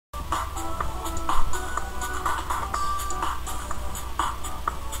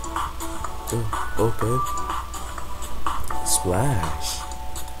Okay. Splash.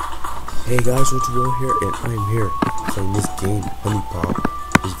 Hey guys, what you want here? And I'm here playing this game, Honey Pop.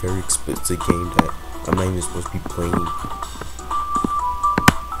 This very explicit game that I'm not even supposed to be playing.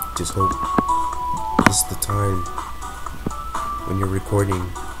 Just hope this is the time when you're recording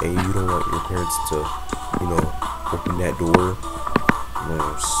and you don't want your parents to, you know, open that door. You know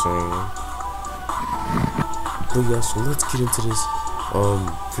what I'm saying? But yeah, so let's get into this.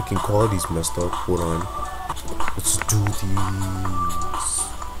 Freaking quality's messed up. Hold on. Let's do these.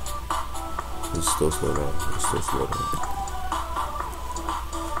 Let's still slow down. Let's still slow down.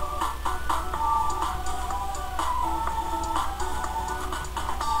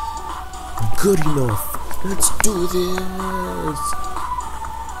 Good enough. Let's do this.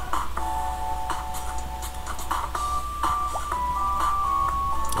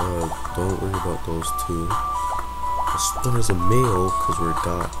 Don't worry about those two. This one is a male because we're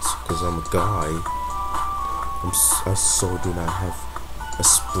dots. Because I'm a guy. I so do not have a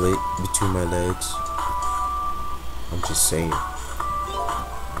split between my legs. I'm just saying.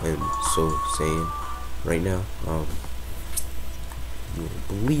 And so saying right now, you won't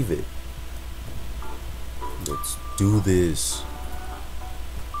believe it. Let's do this.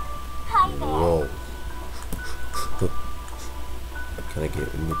 Whoa. Can I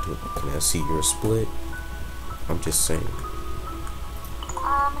get into it? Can I see your split? I'm just saying.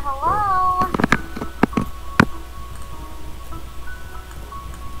 Hello?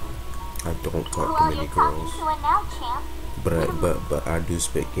 I don't talk to many girls. To now, champ? But I do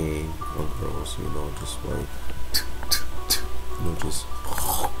spit game on girls, you know, just like, you know, just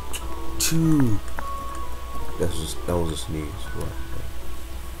two. That was a sneeze. Right.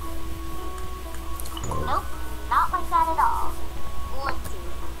 Nope, not like that at all. Let's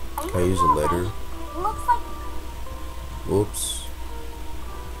see. Can I use a letter? Looks like. Oops.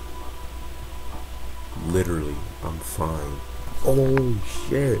 Literally, I'm fine. Oh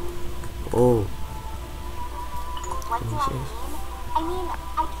shit. Oh. What do I mean? I mean,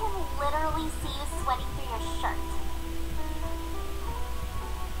 I can literally see you sweating through your shirt.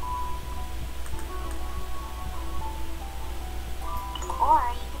 Or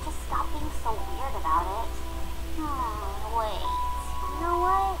you could just stop being so weird about it. Wait. You know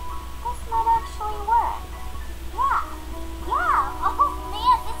what? This might actually work. Yeah. Oh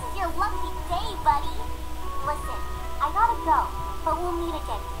man, this is your lucky day, buddy. Listen, I gotta go, but we'll meet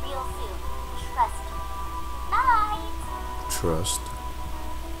again real soon. Trust me. Night. Trust.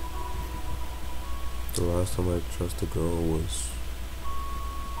 The last time I trusted a girl was.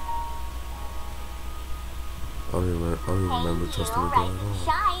 I don't even remember trusting a girl at all.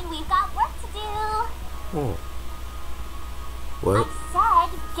 Shine, we've got work to do. Oh. What? I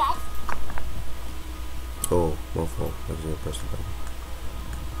said get. Oh, my fault. I was gonna press the button.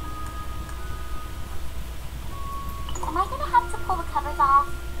 Am I gonna have to pull the covers off?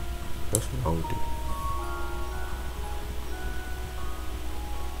 That's what I would do.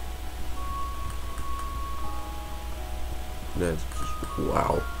 That's just,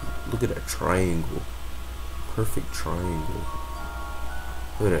 wow. Look at that triangle. Perfect triangle.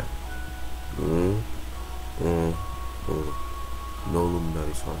 Look at that. No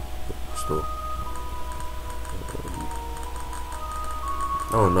Illuminati sign, but still.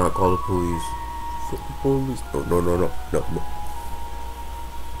 Oh, not call the police. Fuck the police. No.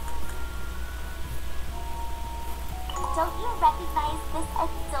 Don't you recognize this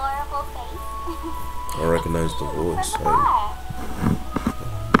adorable face? I recognize the voice.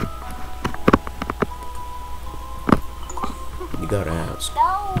 You gotta ask. No,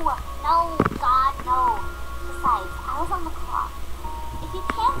 God, no. Besides, I was on the clock. If you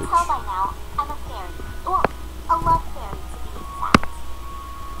can't tell by now, I'm a fairy. Well, a love fairy to be exact.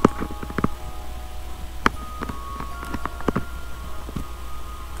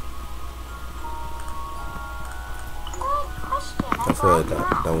 Good question. I feel like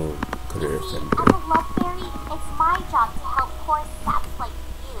that one could have offended As a love fairy, it's my job to help poor saps like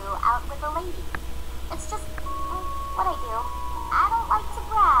you out with a lady. It's just what I do. I don't like to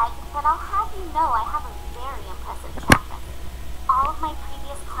brag, but I'll have you know I have a very impressive track record. All of my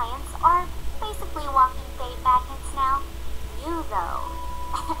previous clients are basically walking bait magnets now. You, though.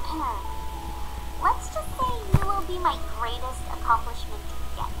 Let's just say you will be my greatest accomplishment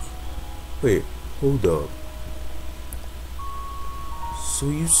yet. Wait, hold up. So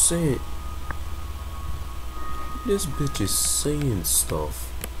you said this bitch is saying stuff.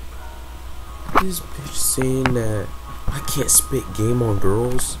 This bitch saying that I can't spit game on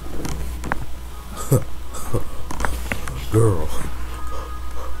girls. Girl,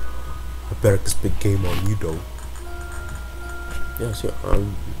 I better spit game on you though. Yes, yeah,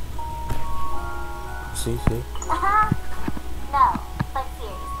 See. No, but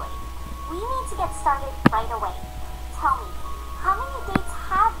seriously, we need to get started right away. Tell me, how many dates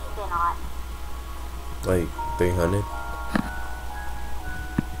have you been on? Like 300.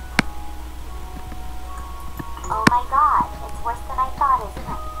 Oh my god, it's worse than I thought, isn't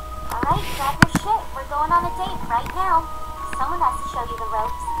it? Alright, grab your shit. We're going on a date right now. Someone has to show you the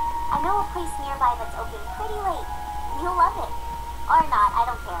ropes. I know a place nearby that's open pretty late. You'll love it. Or not, I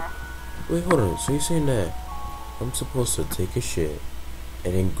don't care. Wait, hold on. So you're saying that I'm supposed to take a shit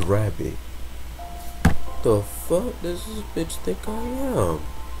and then grab it? The fuck does this bitch think I am?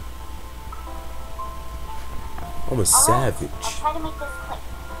 I'm a savage. I'll try to make this quick.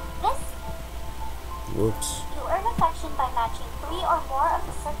 This? Whoops. You earn affection by matching 3 or more of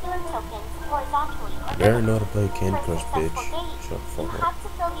the circular tokens horizontally or Better know how to play Candy For a Crush, bitch. successful date, Shut the you fuck up. have to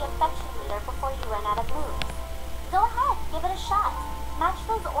fill the affection meter before you run out of moves. Go ahead, give it a shot. Match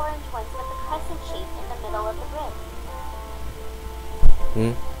those orange ones with the crescent shape in the middle of the grid.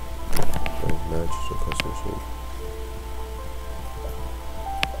 Match the custom shape.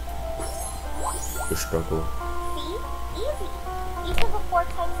 The struggle. See? Easy. Each of the 4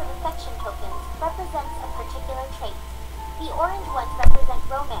 types of affection tokens represents a particular trait. The orange ones represent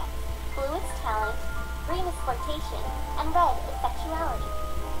romance, blue is talent, green is flirtation, and red is sexuality.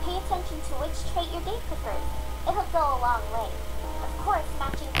 Pay attention to which trait your date prefers. It'll go a long way. Of course,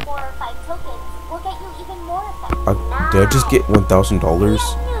 matching 4 or 5 tokens will get you even more affection. Did I just get $1,000? I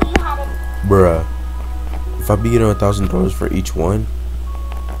knew you had it. Bruh. If I be getting $1,000 for each one,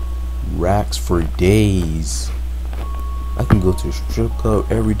 racks for days. I can go to a strip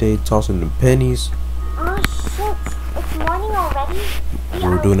club every day, tossing them pennies. Oh shit, it's morning already?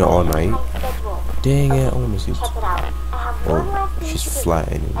 We're doing it all night. Dang it, I wanna see. Check it out. I have one Oh, last thing she's to do. flat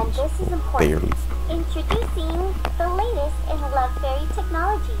And anyways. this is Oh, important. barely. Introducing the latest in Love Fairy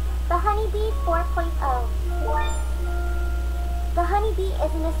technology, the Honeybee 4.0. The Honeybee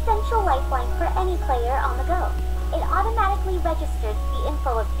is an essential lifeline for any player on the go. It automatically registers the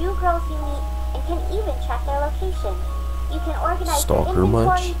info of new girls you meet and can even track their location. You can organize your Stalker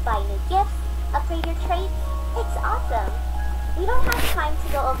inventory, much? buy new gifts, upgrade your traits. It's awesome. We don't have time to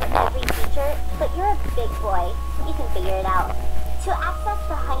go over every feature, but you're a big boy. You can figure it out. To access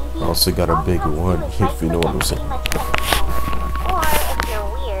the Honeybee, I also got a all you big have to do one, is if you know what I'm right-click saying. on pretty much anything. Or, if you're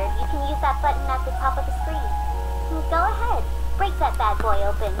weird, you can use that button at the top of the screen. Go ahead, break that bad boy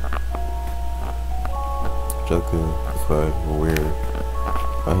open. Joking, if I'm weird.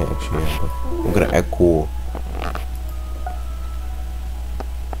 I actually am, but I'm gonna act cool.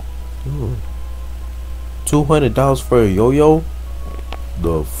 Dude. $200 for a yo-yo?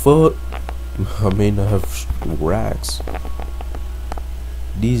 The fuck? I may not have racks.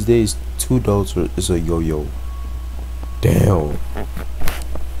 These days, $2 is a yo-yo. Damn.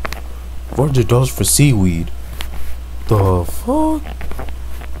 $400 for seaweed. The fuck?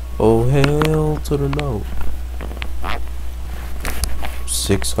 Oh hell to the no.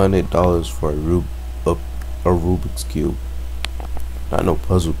 $600 for a Rubik's cube. Not no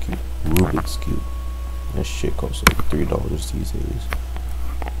puzzle cube. Rubik's cube. That shit costs like $3 these days.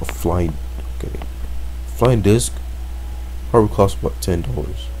 A flying disc probably costs about $10.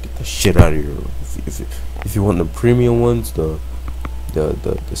 Get the shit out of here. If you want the premium ones, the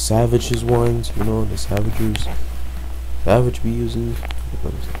savages ones, you know, the savagers. Savage be using.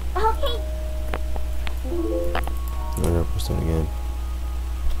 Okay. I gotta press that again.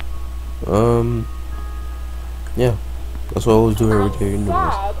 Yeah, that's what I always do every day.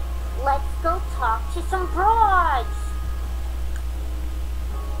 Said, let's go talk to some broads.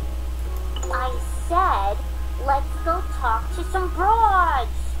 I said, let's go talk to some broads.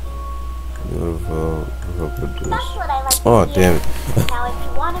 That's what I like to Oh, hear. damn it. Now, if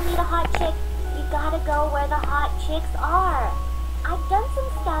you want to meet a hot chick, you gotta go where the hot chicks are. I've done some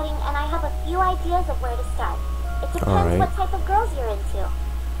scouting, and I have a few ideas of where to start. It depends what type of girls you're into.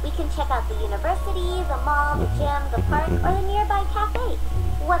 We can check out the university, the mall, the gym, the park, or the nearby cafe.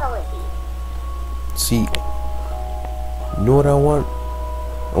 What'll it be? See, you know what I want?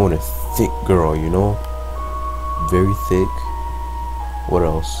 I want a thick girl, you know? Very thick. What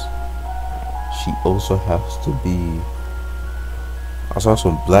else? She also has to be... I saw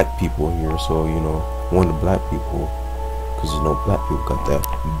some black people here, so, you know, one of the black people. Because, you know, black people got that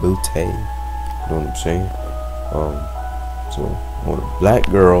booty. You know what I'm saying? So, I want a black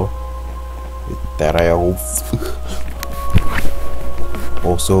girl with that ass.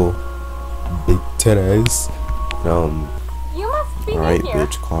 Also, big titties. You must be Alright, new here.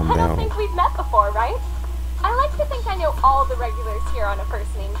 bitch, calm I down. don't think we've met before, right? I like to think I know all the regulars here on a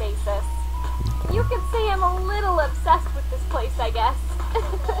first-name basis. You could say I'm a little obsessed with this place, I guess.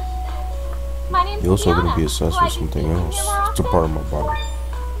 My name's You're also Tiana. gonna be assessed Will I with be something seeing you else. more It's a often? part of my body.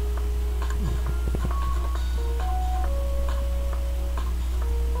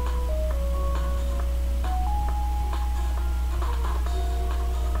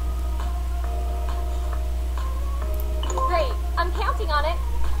 Great. I'm counting on it.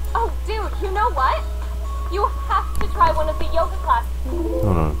 Oh, dude, you know what? You have to try one of the yoga classes.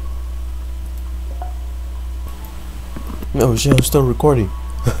 Hold on. No, shit, I'm still recording.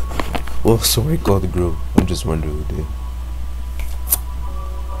 Well, sorry, call the group. I'm just wondering who did.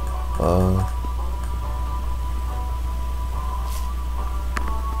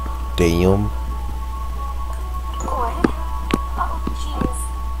 Damn. What? Oh, jeez.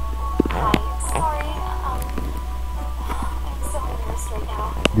 Hi. Sorry. I'm so nervous right now.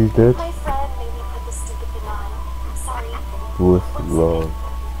 You did? My friend made me put this stupid thing on. I'm sorry. With One love.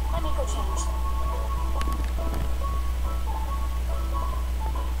 second. Let me go change.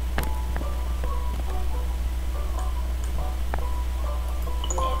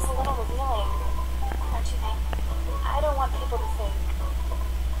 It's a little revealing, don't you think? I don't want people to think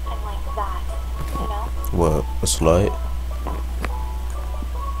I'm like that, you know? What? A slut?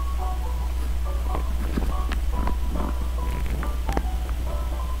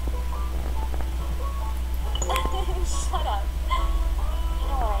 Shut up. You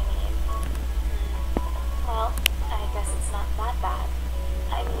know what I mean. Well, I guess it's not that bad.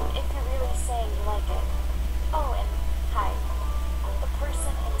 I mean, if you're really saying you like it. Oh, and hi. The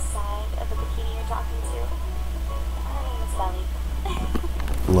person inside of the bikini you're talking to, her name is Belly.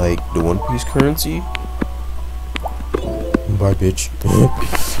 Like the One Piece currency? Bye, bitch.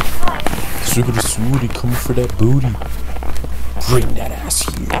 Sugar the Sooty coming for that booty. Bring that ass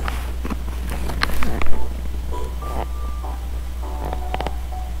here.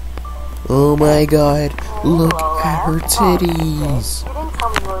 Oh my god, look at her titties. You didn't tell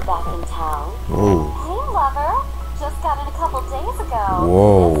me you were back in town. Whoa. Hey, lover. Just got in a couple days ago.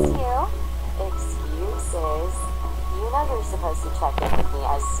 Whoa. Miss you. Excuses. You know you're supposed to check in with me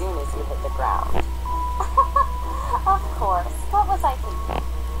as soon as you hit the ground. Of course. What was I thinking?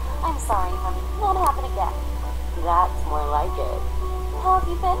 I'm sorry, honey. Won't happen again. That's more like it. How have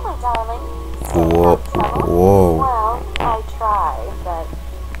you been, my darling? Staying Whoa. out of trouble? Whoa. Well, I try, but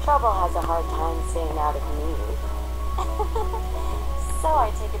trouble has a hard time staying out of me. So I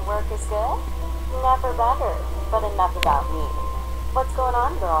take it work is good? Never better, but enough about me. What's going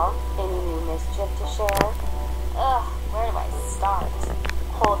on, girl? Any new mischief to share? Ugh, where do I start?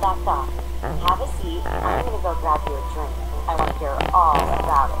 Hold that thought. Have a seat. I'm gonna go grab you a drink. I want to hear all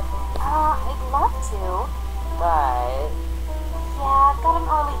about it. I'd love to. But... yeah, I've got an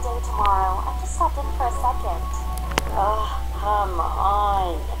early day tomorrow. I just stopped in for a second. Ugh, come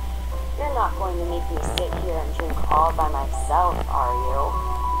on. You're not going to make me sit here and drink all by myself, are you?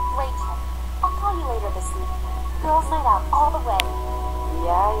 Rachel, I'll call you later this week. Girls' night out all the way.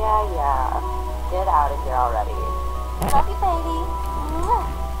 Yeah. Get out of here already. Love you, baby.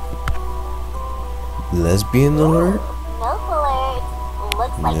 Lesbian alert? Milk alert.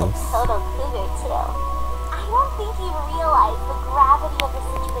 Looks like Milk. a total cougar, too. I don't think you realize the gravity of the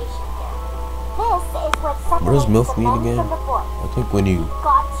situation here. This is what separates What does MILF the mean men again? from the boys. I think when you You've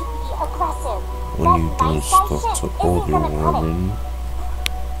got to be aggressive. when you That do nice guy stuff shit to isn't older gonna cut it. women.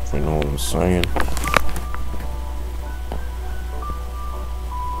 If you know what I'm saying.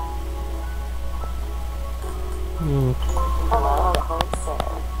 Hello, closer.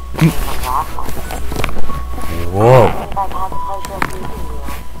 Whoa. I've had the pleasure of meeting you.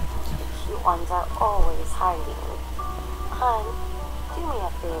 Cute ones are always hiding. Hun, do me a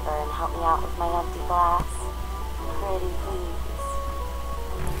favor and help me out with my empty glass. Pretty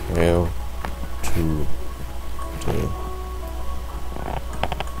please. Hell to the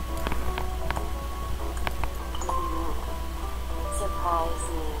Surprise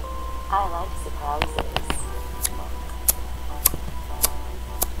me. I like surprises.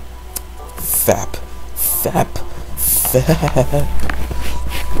 fap.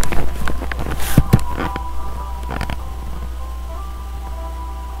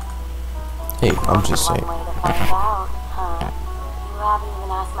 Hey, I'm just saying. One way to find out, huh? You haven't even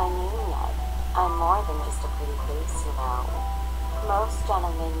asked my name yet. I'm more than just a pretty face, you know. Most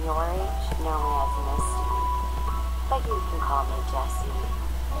gentlemen your age know me as Misty, but you can call me Jessie.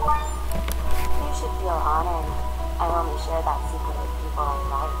 You should feel honored. I only share that secret with people I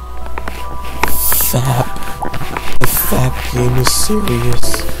like. Fap. The fap game is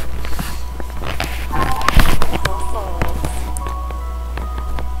serious.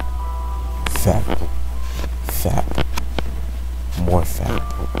 Fap. More fap.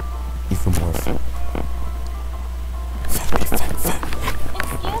 Even more fap. Fap.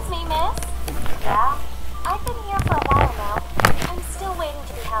 Excuse me, miss. Yeah? I've been here for a while now. I'm still waiting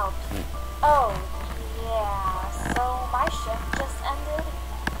to be helped. Oh, yeah. So my shift just ended.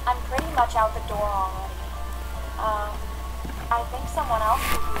 I'm pretty much out the door already. I think someone else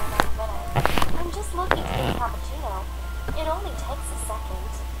will be in a minute. I'm just looking to get a cappuccino. It only takes a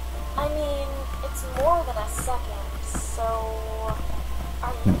second. I mean, it's more than a second, so...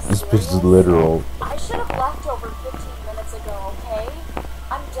 Are you This bitch serious? is literal. I should have left over 15 minutes ago, okay?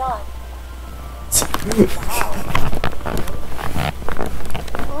 I'm done.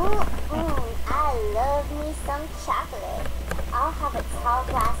 I love me some chocolate. I'll have a tall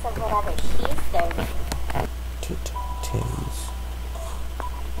glass of whatever she's serving. Titties.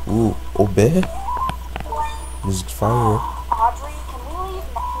 Ooh, obey. Music fire. Audrey, can we leave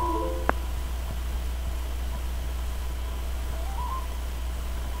now?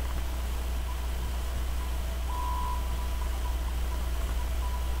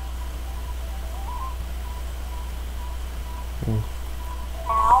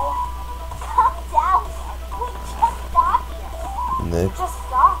 Calm down. We just got here. Nick. Just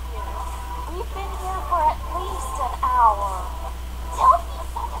got here. We've been here for at least an hour. Don't be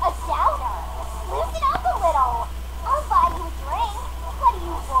such a downer. Loosen up a little. I'll buy you a drink. What do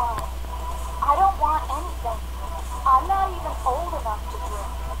you want? I don't want anything. I'm not even old enough to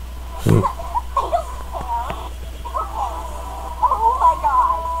drink. They don't care. Okay. Oh my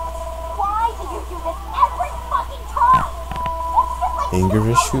god. Why do you do this every fucking time? It's just like Anger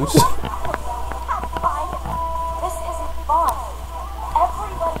issues? have fun. This isn't fun.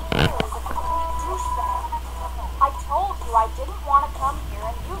 Everybody here is a complete douchebag. I told you I didn't want to come here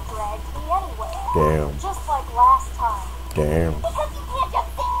and you dragged me anyway. Damn. Just like last time. Damn. Because you can't just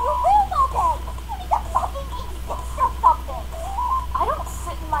sit in your room all day. You need to fucking exist or something. I don't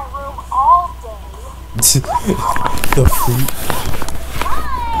sit in my room all day. The freak.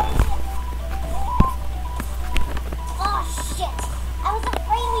 Oh shit. I was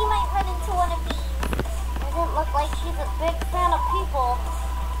afraid we might run into one of these. Doesn't look like she's a big fan of people.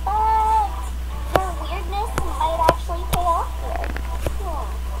 But her weirdness might actually pay off good.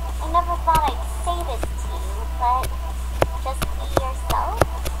 I never thought I'd say this to you, but just be yourself.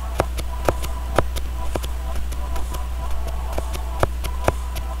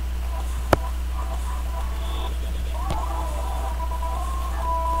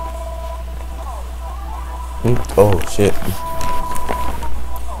 Oh shit.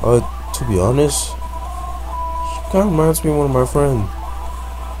 To be honest, she kinda reminds me of one of my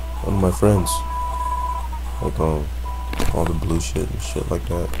friends. Like all the blue shit and shit like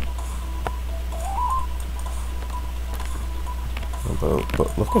that.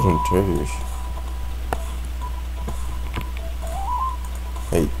 But look at him trash.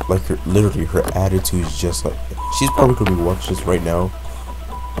 Hey, like literally her attitude is just like, she's probably gonna be watching this right now.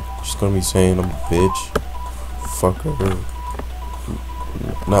 She's gonna be saying I'm a bitch. Fuck her.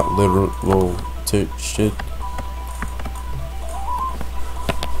 Not literal shit.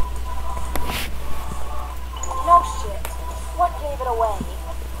 No shit. What gave it away?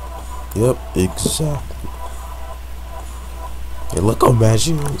 Yep, exactly. Hey, look how mad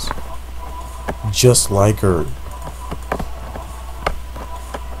she is. Just like her.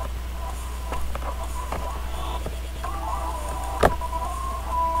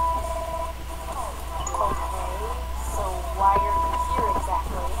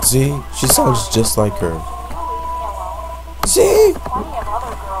 See, she sounds just like her. See? Plenty of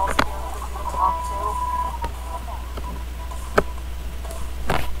other girls here for you to talk to.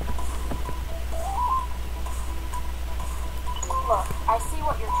 Look, I see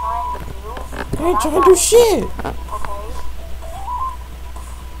what you're trying to do. I ain't trying to do shit. Okay?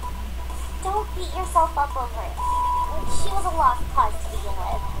 Don't beat yourself up over it. She was a lost cause to begin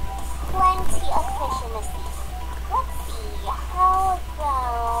with. Plenty of fish in the sea. Let's see, how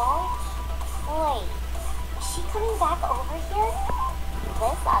about... Wait, is she coming back over here?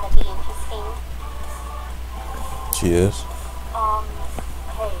 This ought to be interesting. She is.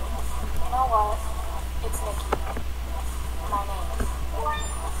 Hey, you know what? It's Nikki. My name.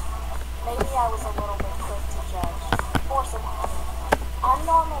 Maybe I was a little bit quick to judge. Or somehow. I'm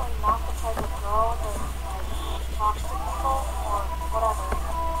normally not the type of girl that, like, talks to people or whatever.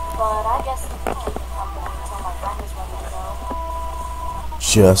 But I guess you can keep me company until my friend is ready to go.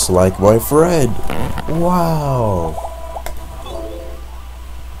 Just like my friend. Wow.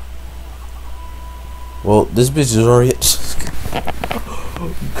 Well, this bitch is already.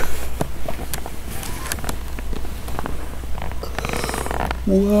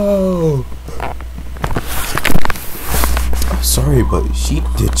 Whoa. Sorry, but she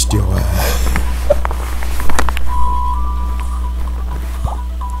ditched your ass.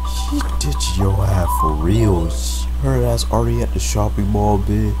 She ditched your For real, her ass already at the shopping mall,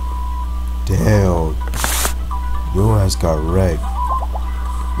 bitch. Damn, your ass got wrecked.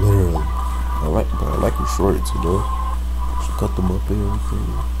 Literally. I like her shorts, you know. She cut them up and everything.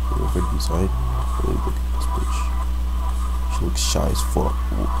 Very design. Really look at this bitch. She looks shy as fuck.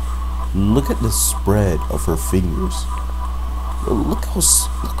 Look at the spread of her fingers. Look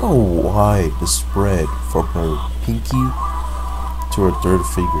how wide the spread from her pinky to her third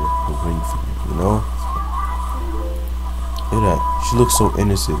finger, her ring finger. You know. Look at that. She looks so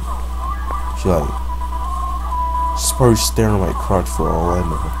innocent. She's probably staring at my crotch for all I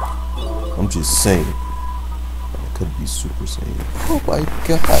know. I'm just saying. I could be Super Saiyan. Oh my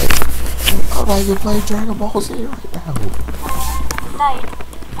god. I'm not even playing Dragon Ball Z right now. Night.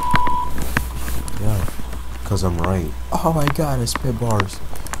 Yeah, cause I'm right. Oh my god, I spit bars.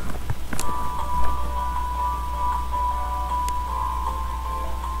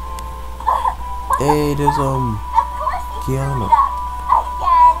 Hey, there's Kiana.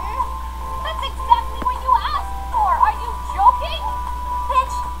 Again? That's exactly what you asked for. Are you joking?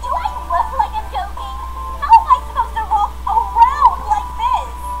 Bitch, do I look like I'm joking? How am I supposed to walk around like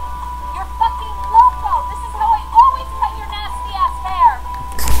this? You're fucking loco. This is how I always cut your nasty ass hair.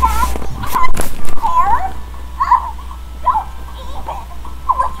 Nasty ass hair? Ugh, don't even.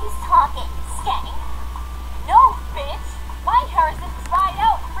 Look who's talking, skank. No, bitch. My hair isn't dried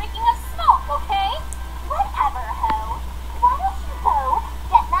out and reeking of smoke, okay? Whatever, ho. Why don't you go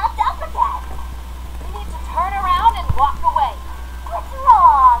get knocked up again? You need to turn around and walk away. What's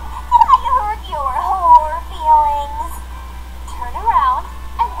wrong? Did I hurt your whore feelings? Turn around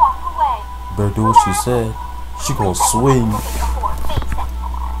and walk away. Better do what she said. She gonna swing. Look at your whore face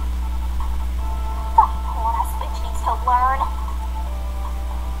anymore. Fucking whore ass bitch needs to learn.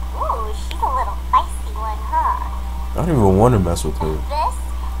 Ooh, she's a little feisty one, huh? I don't even want to mess with her. This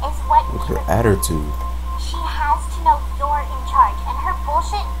is what With we her attitude. She has to know you're in charge, and her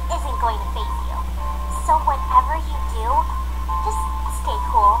bullshit isn't going to faze you. So whatever you do, just stay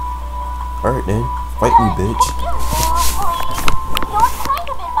cool. Alright then, fight me, bitch. Could you move, please? You're kind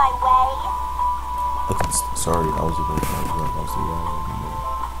of in my way. Okay, sorry, I was the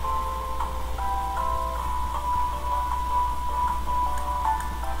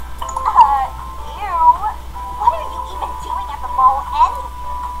Ew. What are you even doing at the mall anyway?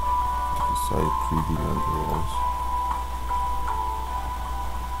 Decided creepy on girls.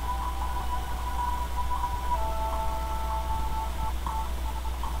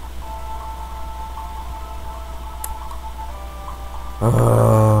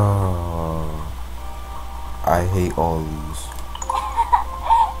 I hate all these. Is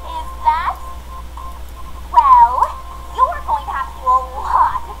that? Well, you're going to have to do a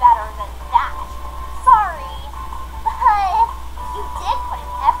lot better than that. Sorry, but you did put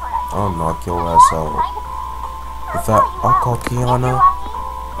an effort at I'll knock your ass out. In fact, I'll call Kiana.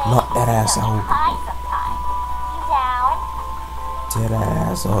 Knock that ass out. You down? Tear that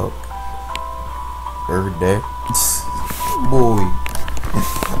ass up. Every day. Boy.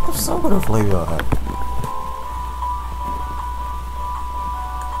 I'm so gonna flame your eye.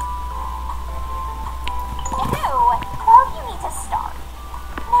 Ew. Well, you need to start.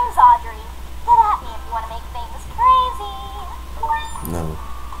 Name's Audrey. Get at me if you want to make things crazy. No.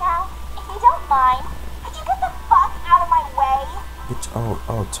 Now, if you don't mind, could you get the fuck out of my way? Bitch,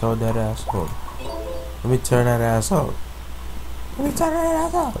 I'll tear that ass up. Let me tear that ass up. Let me tear that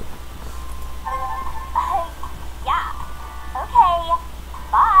ass up. Yeah. Okay.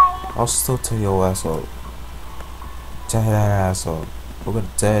 Bye. I'll still tear your ass up. Tear that ass up. We're gonna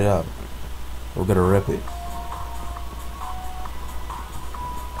tear it up. We're gonna rip it.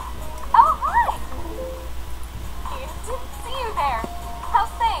 Oh, hi. Didn't see you there.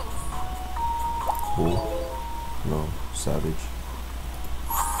 How's things? Cool. No, savage.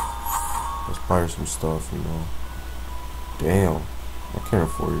 Let's buy her some stuff, you know. Damn. I can't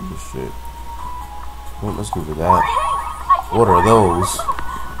afford this shit. Well, let's give her that. Thanks. What are those?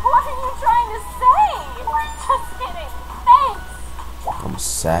 What are you trying to say? Just kidding. Thanks. I'm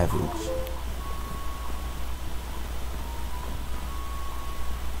savage.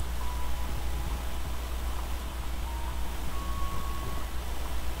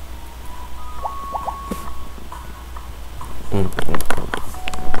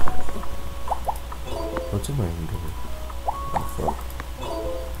 What's in my inventory? Oh, fuck.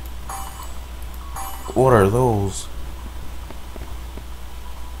 What are those?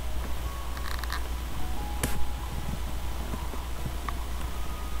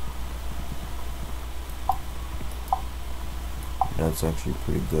 That's actually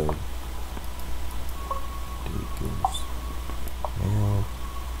pretty good. Ridiculous. Yeah.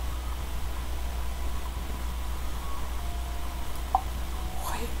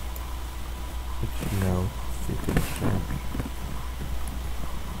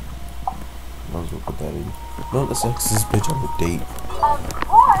 gonna put that in. No, let's ask this bitch on a date. Of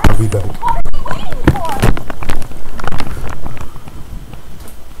course. I'll be back. What are you waiting for?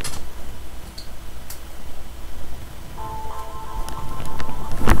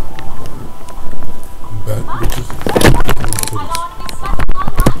 I'm back, bitches.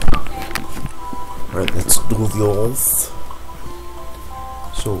 Alright, let's do the oath.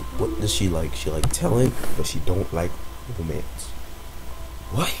 So, what does she like? She like telling, but she don't like romance.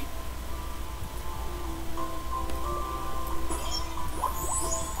 What?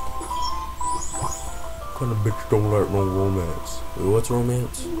 What kind of bitch don't like no romance? Wait, what's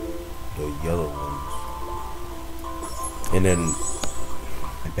romance? The yellow ones. And then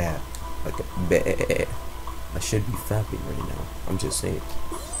my bad. Like a bad. I should be fapping right now. I'm just saying.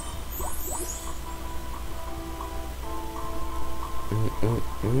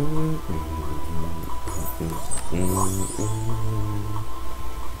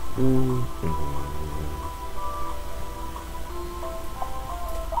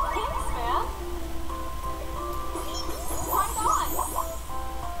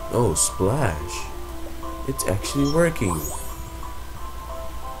 Oh, splash. It's actually working.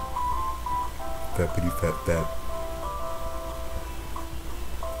 Fappity fap fap.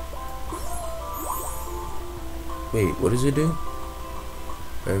 Wait, what does it do?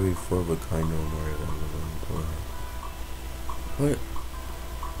 Every four of a kind no more. What?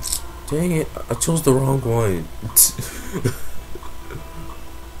 Dang it, I chose the wrong one.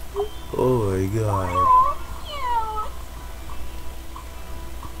 Oh my god.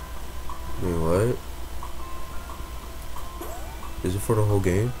 Wait, what? Is it for the whole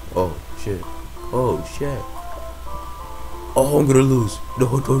game? Oh shit. Oh shit. Oh, I'm gonna lose.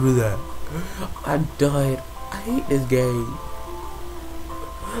 No, don't do that. I died. I hate this game.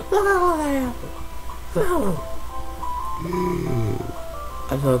 No.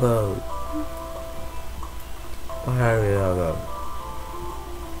 I don't know. I really don't know.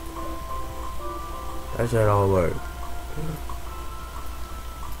 That shit don't work.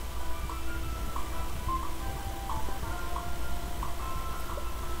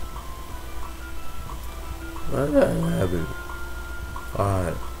 What happened?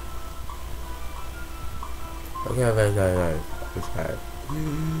 Alright. Okay, okay. It's hard.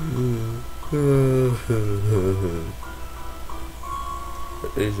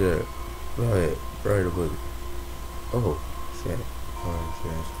 Is it? Right above it. Oh, shit. Oh,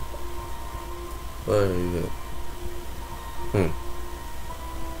 shit. What is it?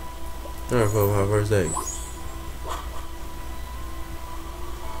 Alright, for my first day.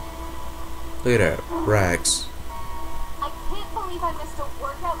 Look at that. Racks. I can't believe I missed a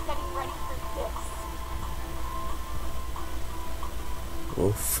workout getting ready for this.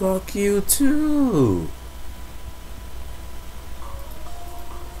 Well, fuck you too.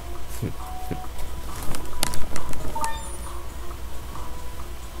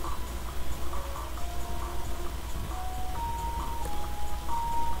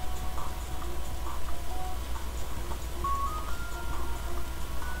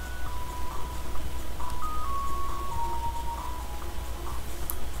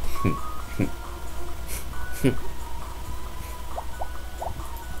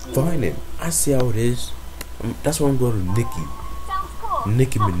 Find it. I see how it is. That's why I'm going to Nicki. Sounds cool.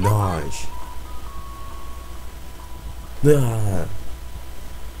 Nicki Minaj. Ah.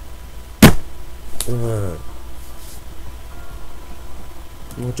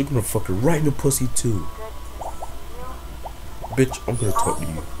 What, you're gonna fuck her right in the pussy too. Good to see you. Bitch, I'm gonna talk to Not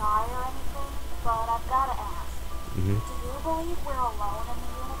you. to deny or anything, but I've gotta ask. Do you believe we're alone in the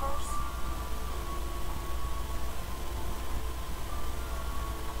universe?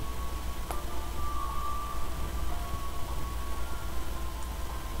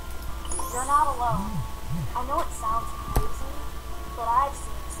 You're not alone. I know it sounds crazy, but I've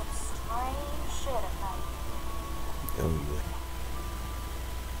seen some strange shit at night. Oh yeah.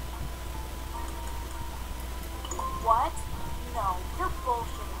 What? No, you're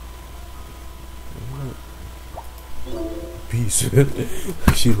bullshitting. Peace.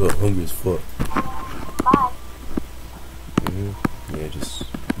 She look hungry as fuck. Bye. Yeah, just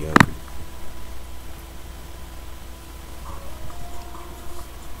yeah.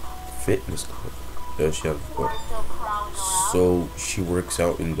 Fitness club. Does she have We're what? still crawling around. So she works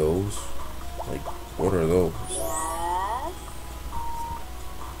out in those? Like, what are those? Yes.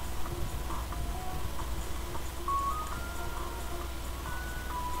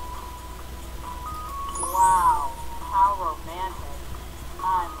 Wow, how romantic.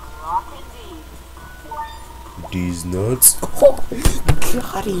 I'm rockin' these. These nuts. Oh,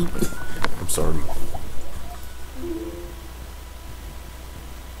 got him. I'm sorry.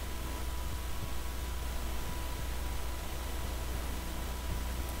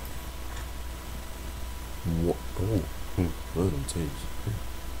 titties.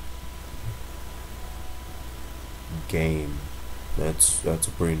 Game. That's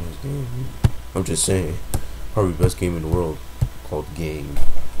a pretty nice game. I'm just saying. Probably the best game in the world. Called Game.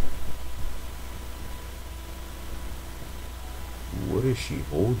 What is she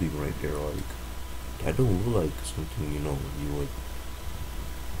holding right there? Like, that don't look like something, you know, you would.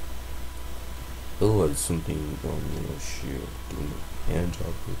 It look like something, you know, shit, doing a hand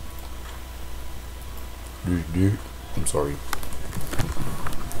job with. I'm sorry.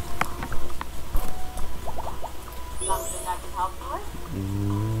 Something I can help you with?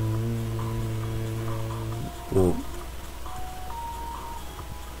 Well,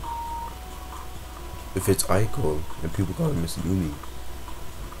 if it's Aiko and people call her Miss Hunie.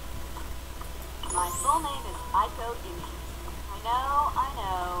 My full name is Aiko Hunie. I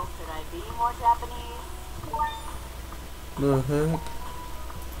know. Could I be more Japanese? The heck?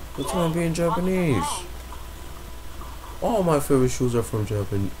 What's wrong being Japanese? All my favorite shows are from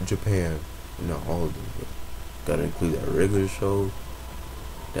Japan. Not all of them, but gotta include that regular show,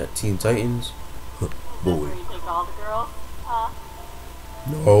 that Teen Titans. Boy. Where you take all the girls, huh?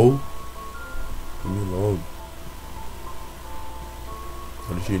 No. Leave me alone.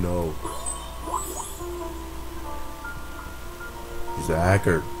 How does she know? She's a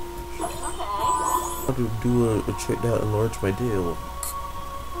hacker. Okay. How to do a trick that enlarge my deal?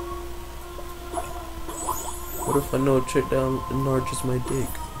 What if I know a trick that enlarges my dick?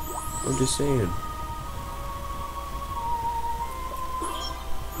 I'm just saying.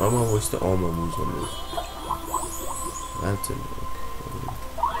 My mom wasted all my moves on this. That's it.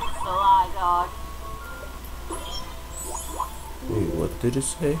 It's a lie, dog. Wait, what did it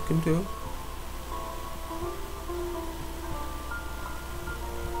say I can do?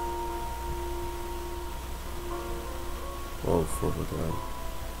 Oh, forgot.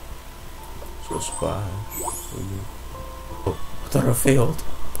 So splash. Oh, I thought I failed.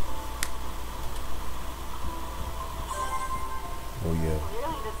 Oh yeah.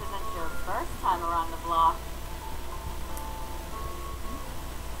 Clearly this isn't your first time around the block.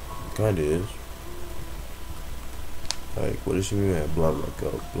 Kinda is. Like, what does she mean by a block? Like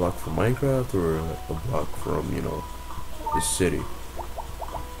a block from Minecraft or a block from, you know, this city?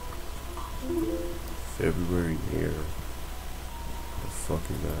 February here. The fuck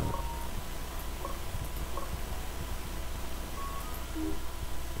is that?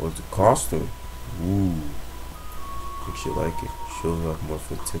 What's the costume? Ooh. Think she like it. Shows off more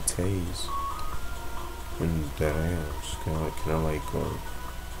for titties. And that ass. Can I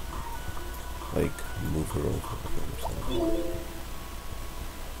like move her over?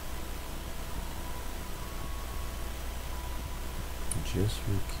 Just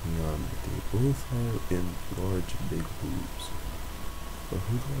for Kiana, they both have in large big boobs. But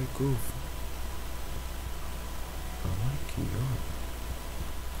who do I go for? I like Kiana.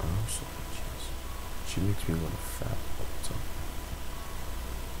 I'm so jeez. She makes me want to fat all the time.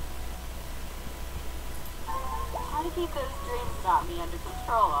 Try to keep those dreams about me under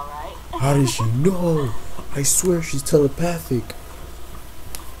control, alright? How does she know? I swear she's telepathic.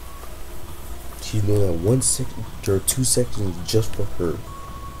 She know that 1 second or 2 seconds just for her.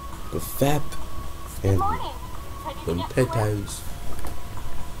 The fap Good and morning. them petals.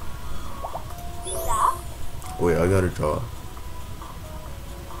 Yeah? Wait, I gotta draw.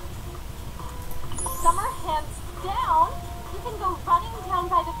 Summer, hands down. You can go running down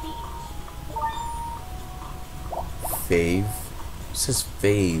by the beach. Fave. It says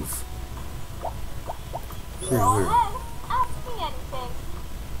fave. Pretty Go weird. ahead. Ask me anything.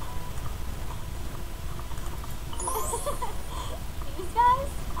 These guys?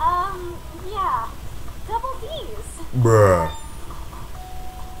 Yeah. Double D's. Bruh.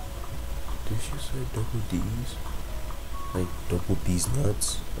 Did she say double D's? Like double D's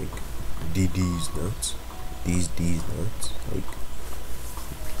nuts? Like DD's nuts? D's nuts? Like,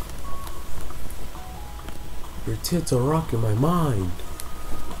 your tits are rocking my mind.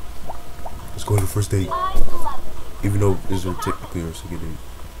 Let's go to the first date. I love you. Even though this is technically our second date.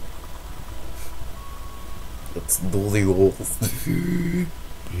 Let's do the old. Thanks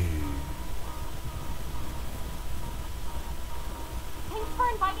for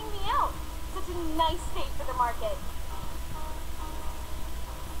inviting me out. Such a nice day for the market.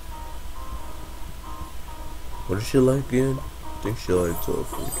 What does she like again? I think she likes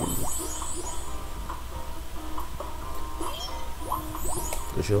freaking.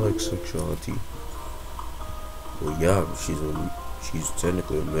 Does she like sexuality? Well, yeah, but she's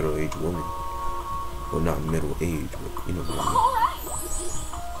technically a middle-aged woman. Well, not middle-aged, but you know what I mean. All right.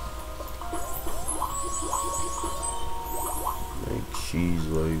 Like, she's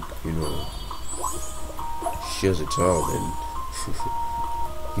like, you know, she has a child and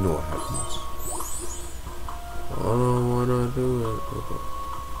You know what happens. I don't wanna do it.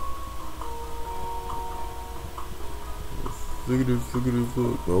 Look at this,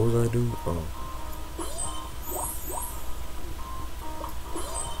 look. What was I doing? Oh.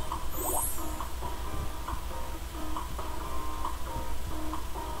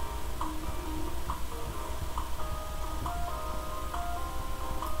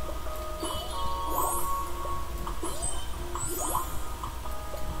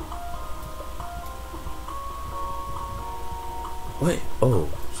 What? Oh,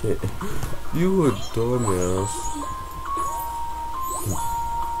 shit. You a dumbass.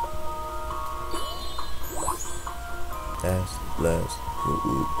 Last.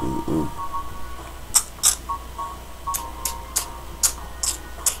 Ooh.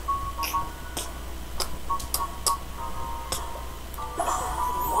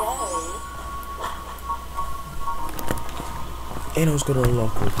 And I was gonna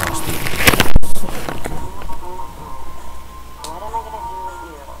unlock her costume. What am I gonna do with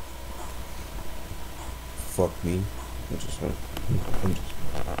you? Fuck me. I'm just you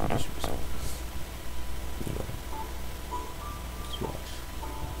know, just watch.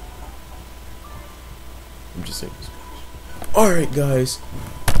 I'm just saying this. Alright guys.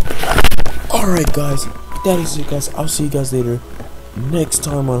 That is it, guys. I'll see you guys later. Next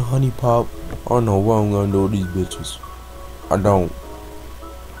time on Honey Pop. I don't know what I'm gonna do with these bitches. I don't.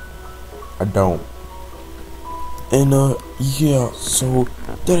 And yeah, so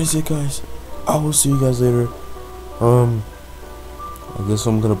that is it, guys. I will see you guys later. I guess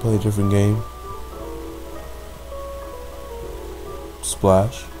I'm gonna play a different game.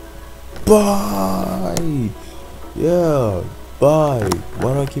 Splash. Bye. Yeah, bye.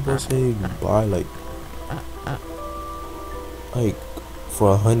 Why do I keep on saying bye like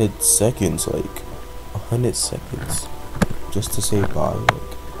for 100 seconds, like 100 seconds, just to say bye,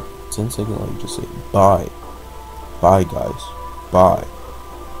 like 10 seconds, like just say bye. Bye, guys. Bye.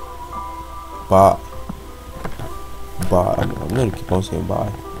 I'm gonna keep on saying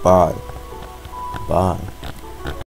bye. Bye.